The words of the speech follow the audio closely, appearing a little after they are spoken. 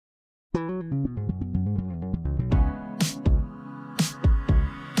What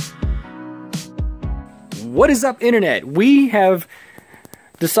is up, Internet? We have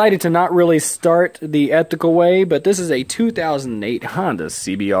decided to not really start the ethical way, but this is a 2008 Honda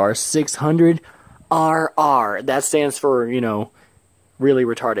CBR 600RR. That stands for, you know, really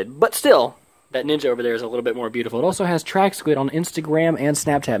retarded. But still, that Ninja over there is a little bit more beautiful. It also has Track Squid on Instagram and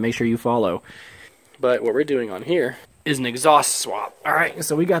Snapchat. Make sure you follow. But what we're doing on here is an exhaust swap. Alright,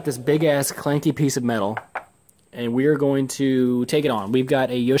 so we got this big-ass clanky piece of metal, and we're going to take it on. We've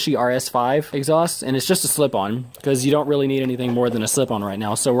got a Yoshi RS5 exhaust, and it's just a slip-on, because you don't really need anything more than a slip-on right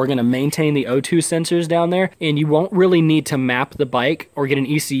now. So we're going to maintain the O2 sensors down there, and you won't really need to map the bike or get an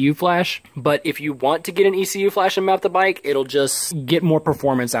ECU flash. But if you want to get an ECU flash and map the bike, it'll just get more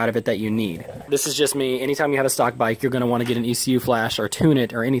performance out of it that you need. This is just me. Anytime you have a stock bike, you're going to want to get an ECU flash or tune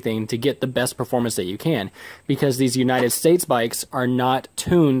it or anything to get the best performance that you can, because these United States bikes are not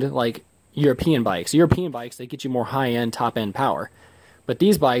tuned like European bikes. European bikes, they get you more high-end, top-end power. But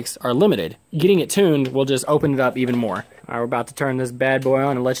these bikes are limited. Getting it tuned will just open it up even more. All right, we're about to turn this bad boy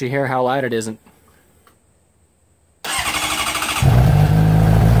on and let you hear how loud it isn't. Give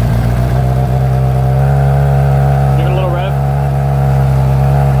it a little rev.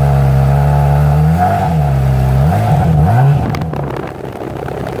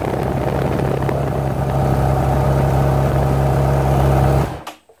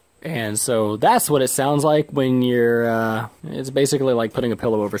 And so that's what it sounds like when you're, it's basically like putting a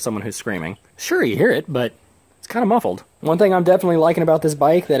pillow over someone who's screaming. Sure, you hear it, but it's kind of muffled. One thing I'm definitely liking about this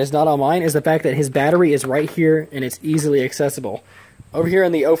bike that is not on mine is the fact that his battery is right here and it's easily accessible. Over here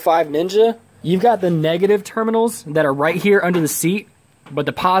in the 05 Ninja, you've got the negative terminals that are right here under the seat, but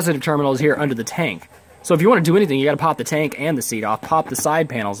the positive terminal is here under the tank. So if you want to do anything, you got to pop the tank and the seat off, pop the side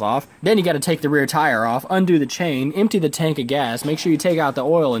panels off, then you got to take the rear tire off, undo the chain, empty the tank of gas, make sure you take out the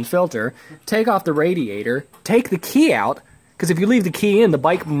oil and filter, take off the radiator, take the key out, because if you leave the key in, the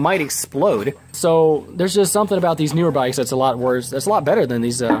bike might explode. So there's just something about these newer bikes that's a lot worse, that's a lot better than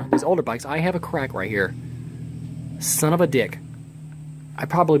these older bikes. I have a crack right here. Son of a dick. I've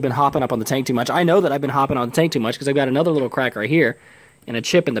probably been hopping up on the tank too much. I know that I've been hopping on the tank too much because I've got another little crack right here and a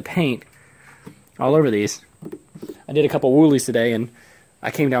chip in the paint all over these. I did a couple woolies today and I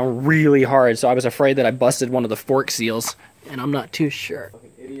came down really hard, so I was afraid that I busted one of the fork seals, and I'm not too sure.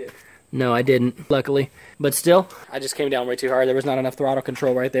 Fucking idiot. No, I didn't, luckily. But still, I just came down way too hard. There was not enough throttle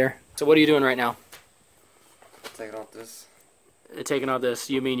control right there. So what are you doing right now? Taking off this. Taking off this,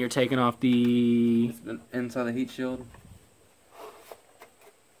 you mean you're taking off the... inside the heat shield.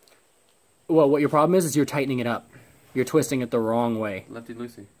 Well, what your problem is you're tightening it up. You're twisting it the wrong way.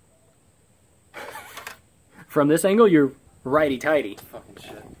 Lefty-loosey. From this angle, you're righty-tighty. Fucking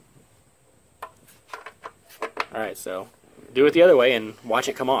shit. Alright, so do it the other way and watch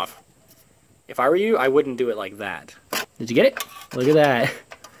it come off. If I were you, I wouldn't do it like that. Did you get it? Look at that.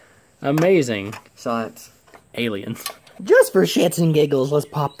 Amazing. Science. Aliens. Just for shits and giggles, let's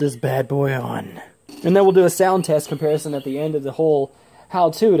pop this bad boy on. And then we'll do a sound test comparison at the end of the whole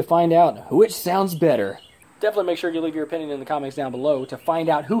how-to to find out which sounds better. Definitely make sure you leave your opinion in the comments down below to find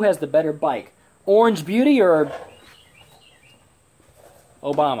out who has the better bike. Orange Beauty or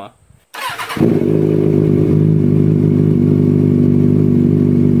Obama?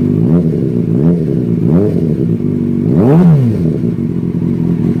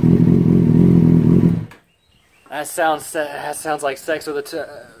 That sounds like sex with a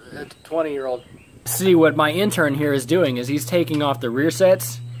 20-year-old. See, what my intern here is doing is he's taking off the rear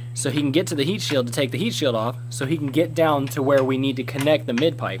sets so he can get to the heat shield to take the heat shield off so he can get down to where we need to connect the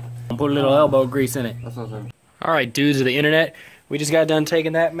mid-pipe. Put a little elbow grease in it. Alright, dudes of the internet, we just got done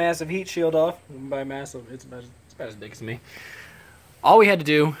taking that massive heat shield off. By massive, it's about as big as me. All we had to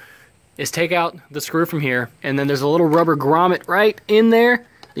do is take out the screw from here, and then there's a little rubber grommet right in there.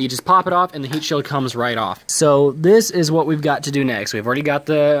 You just pop it off and the heat shield comes right off. So this is what we've got to do next. We've already got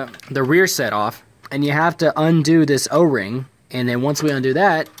the rear set off, and you have to undo this O-ring. And then once we undo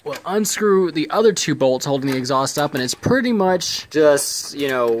that, we'll unscrew the other two bolts holding the exhaust up, and it's pretty much just, you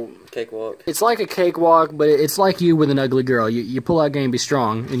know... cakewalk. It's like a cakewalk, but it's like you with an ugly girl. You pull out Game Be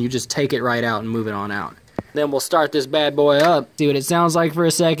Strong, and you just take it right out and move it on out. Then we'll start this bad boy up, see what it sounds like for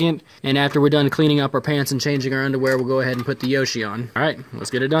a second, and after we're done cleaning up our pants and changing our underwear, we'll go ahead and put the Yoshi on. Alright, let's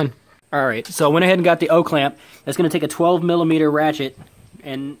get it done. Alright, so I went ahead and got the O-clamp. That's going to take a 12mm ratchet,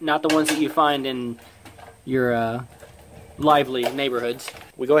 and not the ones that you find in your, lively neighborhoods.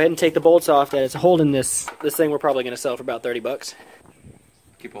 We go ahead and take the bolts off that is holding this thing we're probably going to sell for about 30 bucks.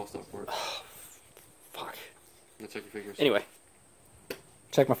 Keep all stuff for it. Oh, fuck. Let's check your fingers. Anyway.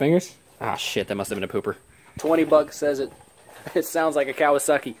 Check my fingers? Ah, shit, that must have been a pooper. 20 bucks says it. It sounds like a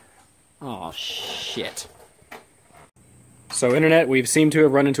Kawasaki. Oh, shit. So, Internet, we've seemed to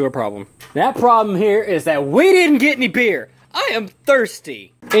have run into a problem. That problem here is that we didn't get any beer. I am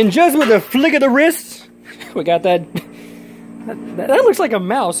thirsty. And just with a flick of the wrist, we got that... That looks like a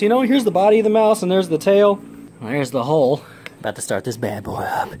mouse, you know? Here's the body of the mouse, and there's the tail. There's the hole. About to start this bad boy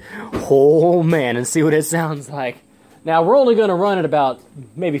up. Oh, man, and see what it sounds like. Now, we're only going to run it about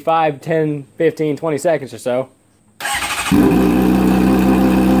maybe 5, 10, 15, 20 seconds or so.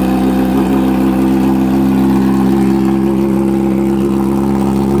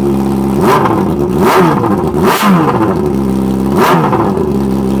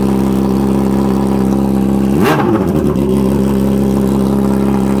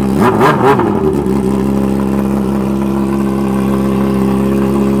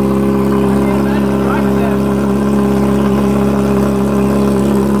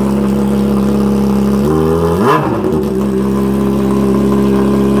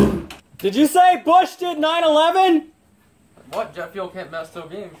 Did you say Bush did 9/11? What? Jet fuel can't mess no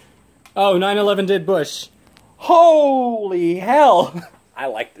games. Oh, 9/11 did Bush. Holy hell! I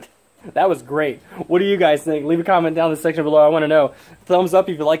liked it. That was great. What do you guys think? Leave a comment down in the section below. I want to know. Thumbs up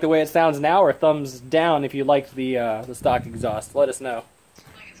if you like the way it sounds now, or thumbs down if you liked the stock exhaust. Let us know.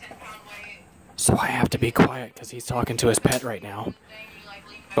 So I have to be quiet because he's talking to his pet right now.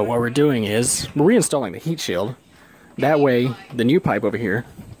 But what we're doing is we're reinstalling the heat shield. That way, the new pipe over here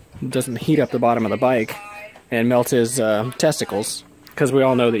doesn't heat up the bottom of the bike and melt his testicles. Because we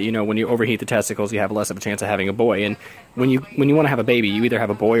all know that, you know, when you overheat the testicles, you have less of a chance of having a boy. And when you want to have a baby, you either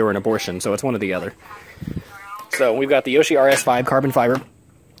have a boy or an abortion. So it's one or the other. So we've got the Yoshi RS5 carbon fiber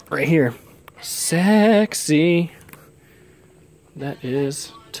right here. Sexy. That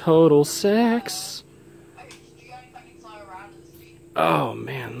is total sex. Oh,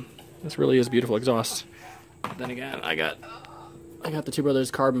 man. This really is beautiful exhaust. But then again, I got the Two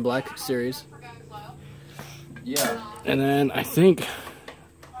Brothers Carbon Black series. Yeah. And then I think,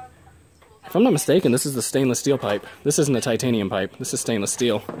 if I'm not mistaken, this is the stainless steel pipe. This isn't a titanium pipe. This is stainless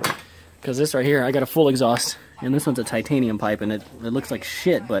steel. Because this right here, I got a full exhaust. And this one's a titanium pipe, and it looks like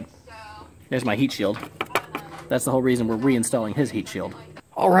shit, but there's my heat shield. That's the whole reason we're reinstalling his heat shield.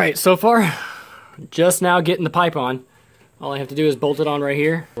 Alright, so far, just now getting the pipe on. All I have to do is bolt it on right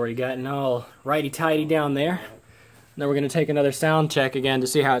here. Already gotten all righty-tighty down there. Then we're going to take another sound check again to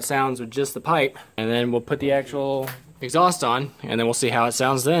see how it sounds with just the pipe. And then we'll put the actual exhaust on, and then we'll see how it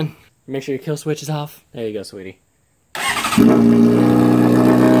sounds then. Make sure your kill switch is off. There you go, sweetie.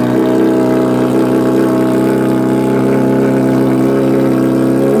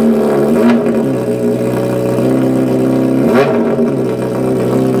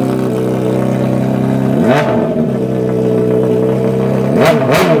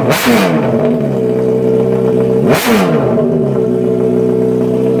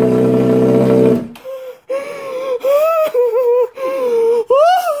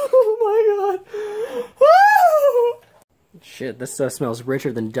 Shit, this stuff smells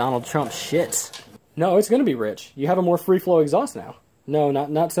richer than Donald Trump shit. No, it's gonna be rich. You have a more free flow exhaust now. No,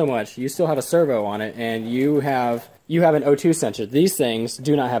 not so much. You still have a servo on it, and you have an O2 sensor. These things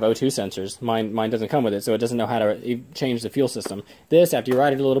do not have O2 sensors. Mine doesn't come with it, so it doesn't know how to change the fuel system. This, after you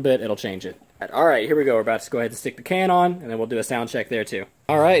ride it a little bit, it'll change it. Alright, here we go. We're about to go ahead and stick the can on, and then we'll do a sound check there too.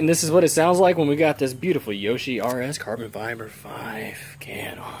 Alright, and this is what it sounds like when we got this beautiful Yoshi RS Carbon Fiber 5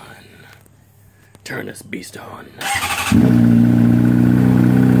 can on. Turn this beast on.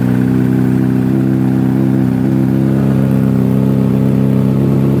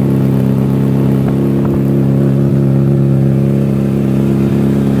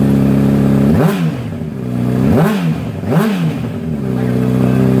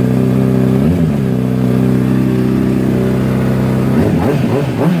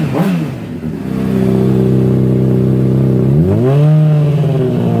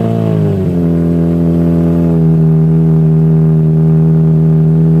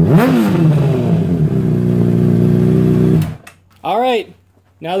 Alright,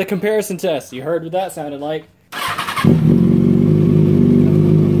 now the comparison test. You heard what that sounded like.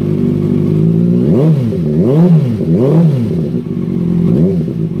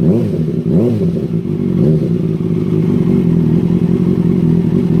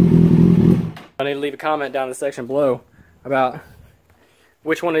 I need to leave a comment down in the section below about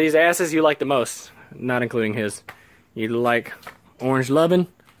which one of these asses you like the most, not including his. You like Orange Lovin'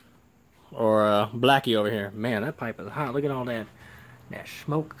 or Blackie over here. Man, that pipe is hot. Look at all that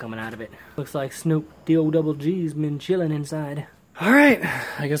smoke coming out of it. Looks like Snoop D-O-double-G's been chilling inside. Alright,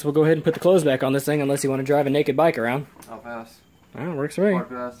 I guess we'll go ahead and put the clothes back on this thing unless you want to drive a naked bike around. How fast? Well, works for me. Park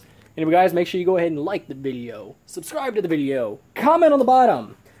fast. Anyway guys, make sure you go ahead and like the video, subscribe to the video, comment on the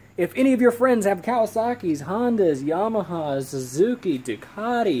bottom. If any of your friends have Kawasaki's, Hondas, Yamahas, Suzuki,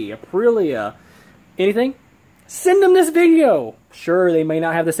 Ducati, Aprilia, anything, send them this video. Sure, they may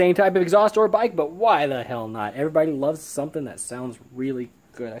not have the same type of exhaust or bike, but why the hell not? Everybody loves something that sounds really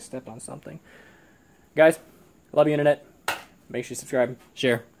good. I stepped on something. Guys, love you, internet. Make sure you subscribe,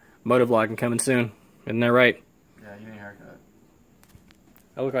 share. Motovlogging coming soon. Isn't that right? Yeah, you need a haircut.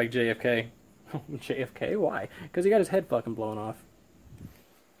 I look like JFK. JFK? Why? Because he got his head fucking blown off.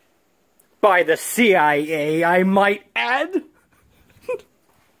 By the CIA, I might add.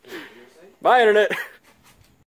 Bye, internet.